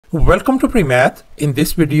Welcome to PreMath. In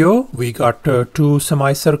this video, we got two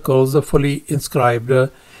semicircles fully inscribed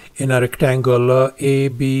in a rectangle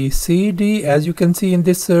ABCD, as you can see in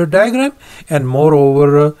this diagram. And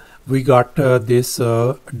moreover, we got this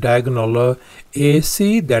diagonal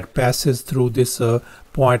AC that passes through this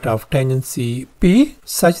point of tangency P,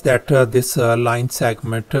 such that this line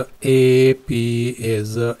segment AP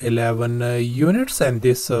is 11 units and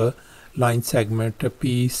this line segment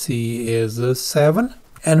PC is 7.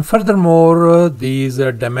 And furthermore, these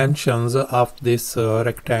dimensions of this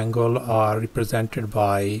rectangle are represented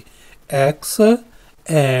by x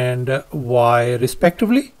and y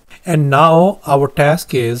respectively. And now our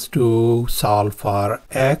task is to solve for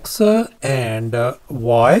x and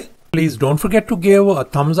y. Please don't forget to give a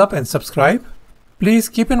thumbs up and subscribe. Please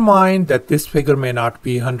keep in mind that this figure may not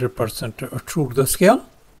be 100% true to the scale.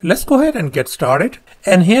 Let's go ahead and get started.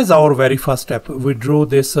 And here's our very first step. We drew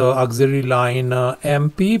this auxiliary line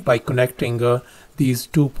MP by connecting these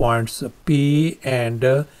 2 points P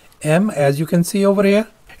and M, as you can see over here.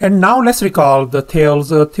 And now let's recall the Thales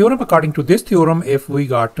theorem. According to this theorem, if we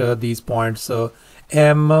got these points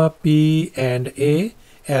M, P and A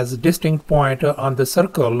as distinct point on the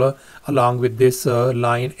circle along with this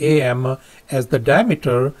line AM as the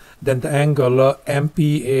diameter, then the angle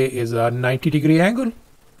MPA is a 90-degree angle.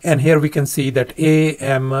 And here we can see that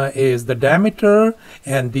AM is the diameter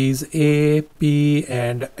and these A, P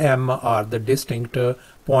and M are the distinct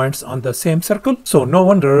points on the same circle. So no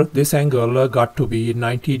wonder this angle got to be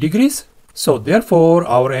 90 degrees. So therefore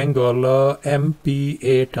our angle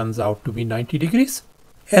MPA turns out to be 90 degrees.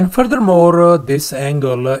 And furthermore, this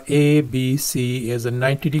angle ABC is a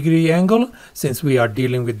 90-degree angle since we are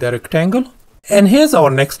dealing with the rectangle. And here's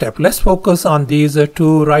our next step. Let's focus on these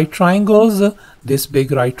two right triangles, this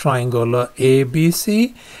big right triangle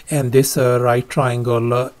ABC and this right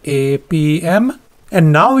triangle APM.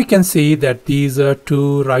 And now we can see that these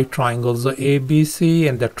two right triangles ABC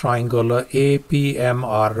and the triangle APM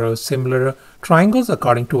are similar triangles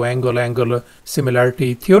according to angle-angle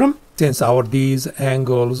similarity theorem, since these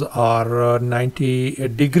angles are 90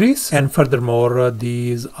 degrees, and furthermore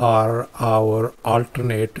these are our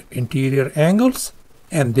alternate interior angles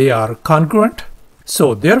and they are congruent.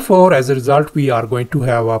 So therefore, as a result, we are going to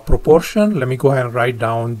have a proportion. Let me go ahead and write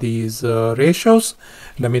down these ratios.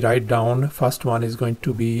 Let me write down, first one is going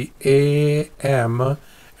to be AM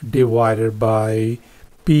divided by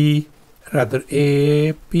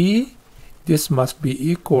AP. This must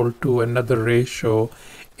be equal to another ratio,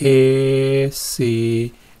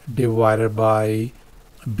 AC divided by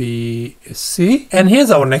BC. And here's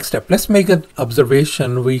our next step. Let's make an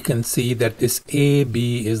observation. We can see that this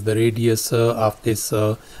AB is the radius of this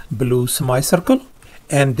blue semicircle,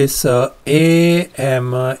 and this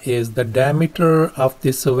AM is the diameter of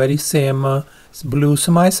this very same blue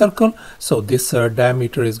semicircle. So this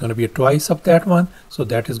diameter is going to be twice of that one, so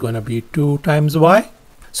that is going to be 2 times y.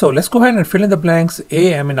 So let's go ahead and fill in the blanks.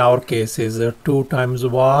 AM in our case is 2 times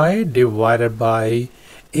y divided by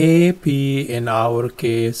AP in our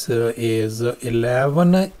case is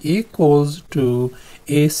 11 equals to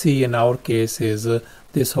AC in our case is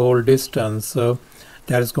this whole distance.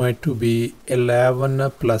 That is going to be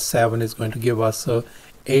 11 plus 7 is going to give us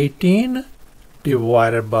 18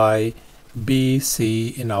 divided by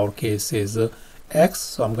BC in our case is x.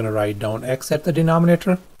 So I'm going to write down x at the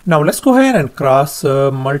denominator. Now let's go ahead and cross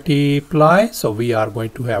multiply. So we are going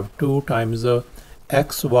to have 2 times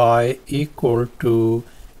xy equal to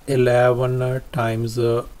 11 times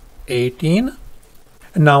 18.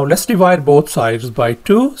 Now let's divide both sides by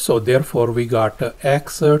 2. So therefore we got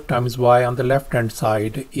x times y on the left hand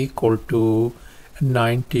side equal to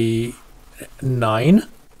 99.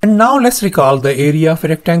 And now let's recall the area of a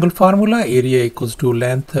rectangle formula. Area equals to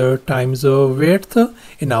length times width.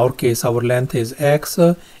 In our case, our length is x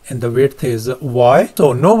and the width is y.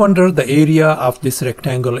 So no wonder the area of this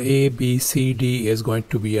rectangle ABCD is going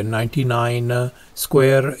to be a 99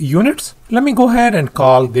 square units. Let me go ahead and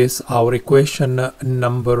call this our equation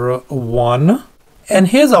number 1. And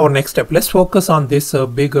here's our next step. Let's focus on this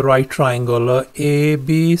big right triangle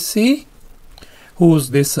ABC,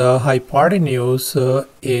 whose this hypotenuse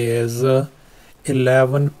is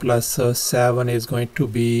 11 plus 7 is going to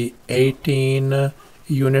be 18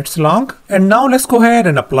 units long. And now let's go ahead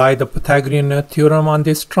and apply the Pythagorean theorem on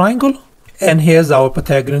this triangle. And here's our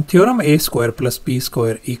Pythagorean theorem, a square plus b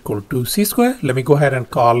square equal to c square. Let me go ahead and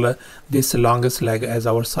call this longest leg as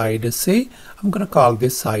our side c. I'm going to call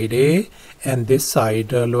this side a and this side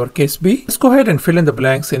lowercase b. Let's go ahead and fill in the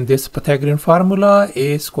blanks in this Pythagorean formula.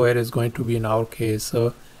 A square is going to be in our case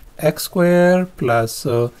x square plus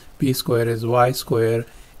b square is y square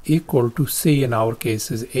equal to c in our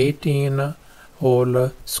case is 18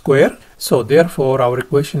 whole square. So therefore our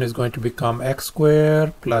equation is going to become x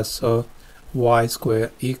square plus y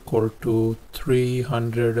square equal to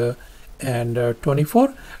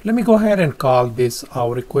 324. Let me go ahead and call this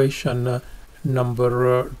our equation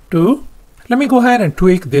number 2. Let me go ahead and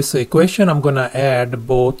tweak this equation. I'm going to add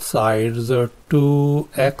both sides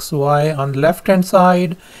 2xy on the left hand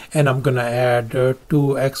side, and I'm going to add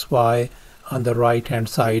 2xy on the right hand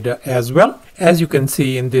side as well. As you can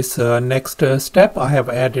see in this next step, I have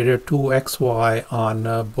added 2xy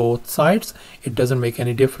on both sides. It doesn't make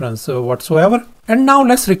any difference whatsoever. And now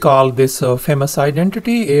let's recall this famous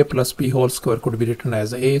identity. A plus b whole square could be written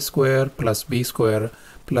as a square plus b square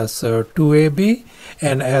plus 2ab,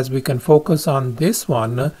 and as we can focus on this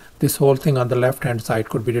one, this whole thing on the left hand side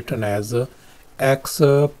could be written as x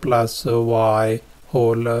plus y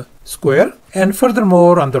whole square. And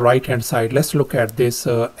furthermore, on the right hand side, let's look at this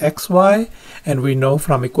xy, and we know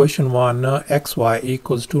from equation 1 xy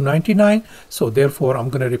equals to 99. So therefore I'm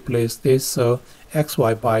going to replace this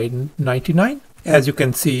xy by 99, as you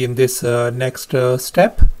can see in this next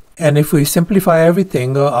step. And if we simplify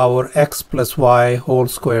everything, our x plus y whole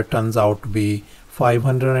square turns out to be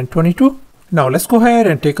 522. Now let's go ahead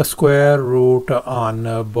and take a square root on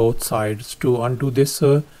both sides to undo this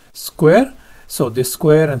square. So this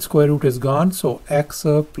square and square root is gone. So x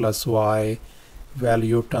plus y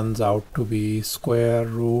value turns out to be square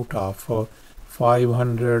root of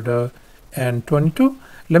 522.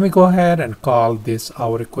 Let me go ahead and call this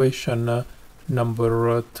our equation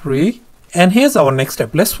number 3. And here's our next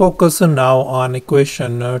step. Let's focus now on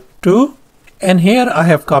equation 2. And here I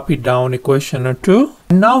have copied down equation 2.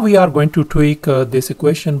 Now we are going to tweak this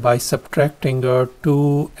equation by subtracting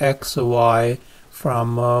 2xy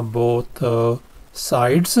from both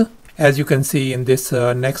sides. As you can see in this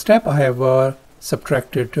next step, I have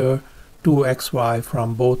subtracted 2xy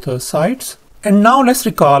from both sides. And now let's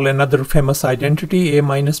recall another famous identity. A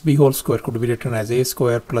minus b whole square could be written as a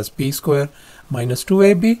square plus b square minus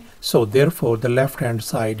 2ab. So therefore the left hand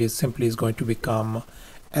side is simply going to become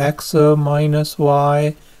x minus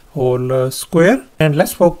y whole square. And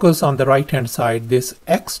let's focus on the right hand side. This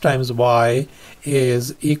x times y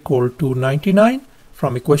is equal to 99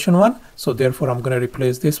 from equation 1. So therefore I'm going to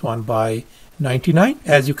replace this one by 99,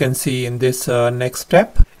 as you can see in this next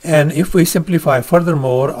step. And if we simplify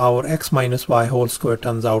furthermore, our x minus y whole square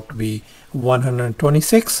turns out to be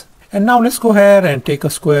 126. And now let's go ahead and take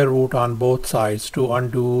a square root on both sides to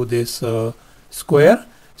undo this square.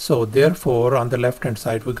 So therefore on the left hand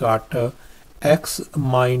side we got x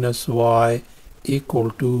minus y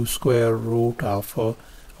equal to square root of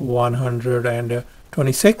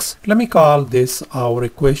 126. Let me call this our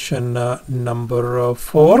equation number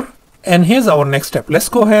 4. And here's our next step. Let's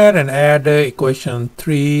go ahead and add equation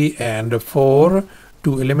 3 and 4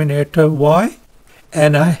 to eliminate y.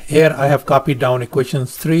 And here I have copied down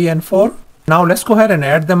equations 3 and 4. Now let's go ahead and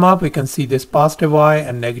add them up. We can see this positive y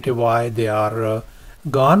and negative y, they are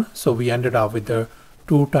gone. So we ended up with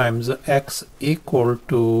 2 times x equal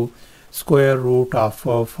to square root of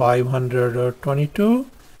 522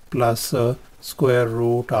 plus square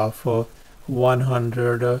root of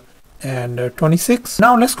 126.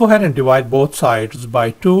 Now let's go ahead and divide both sides by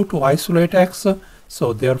 2 to isolate x.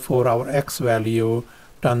 So therefore our x value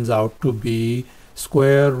turns out to be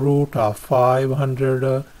square root of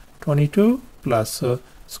 522 plus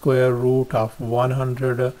square root of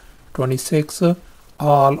 126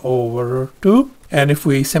 all over 2. And if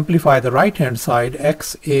we simplify the right hand side,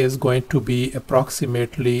 x is going to be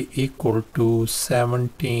approximately equal to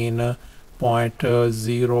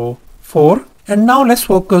 17.04. And now let's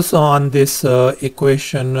focus on this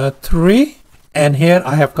equation 3. And here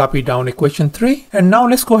I have copied down equation 3. And now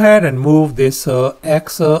let's go ahead and move this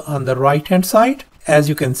x on the right hand side. As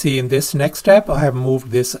you can see in this next step, I have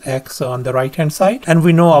moved this x on the right hand side. And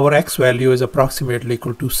we know our x value is approximately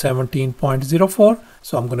equal to 17.04.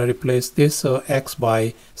 So I'm going to replace this x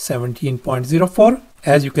by 17.04.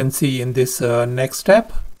 As you can see in this next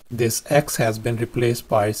step, this x has been replaced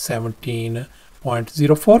by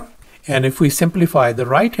 17.04. And if we simplify the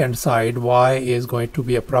right hand side, y is going to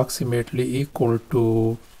be approximately equal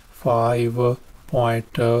to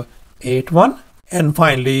 5.81. And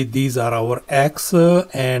finally, these are our x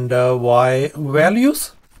and y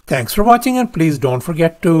values. Thanks for watching, and please don't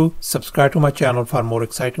forget to subscribe to my channel for more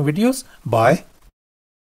exciting videos. Bye.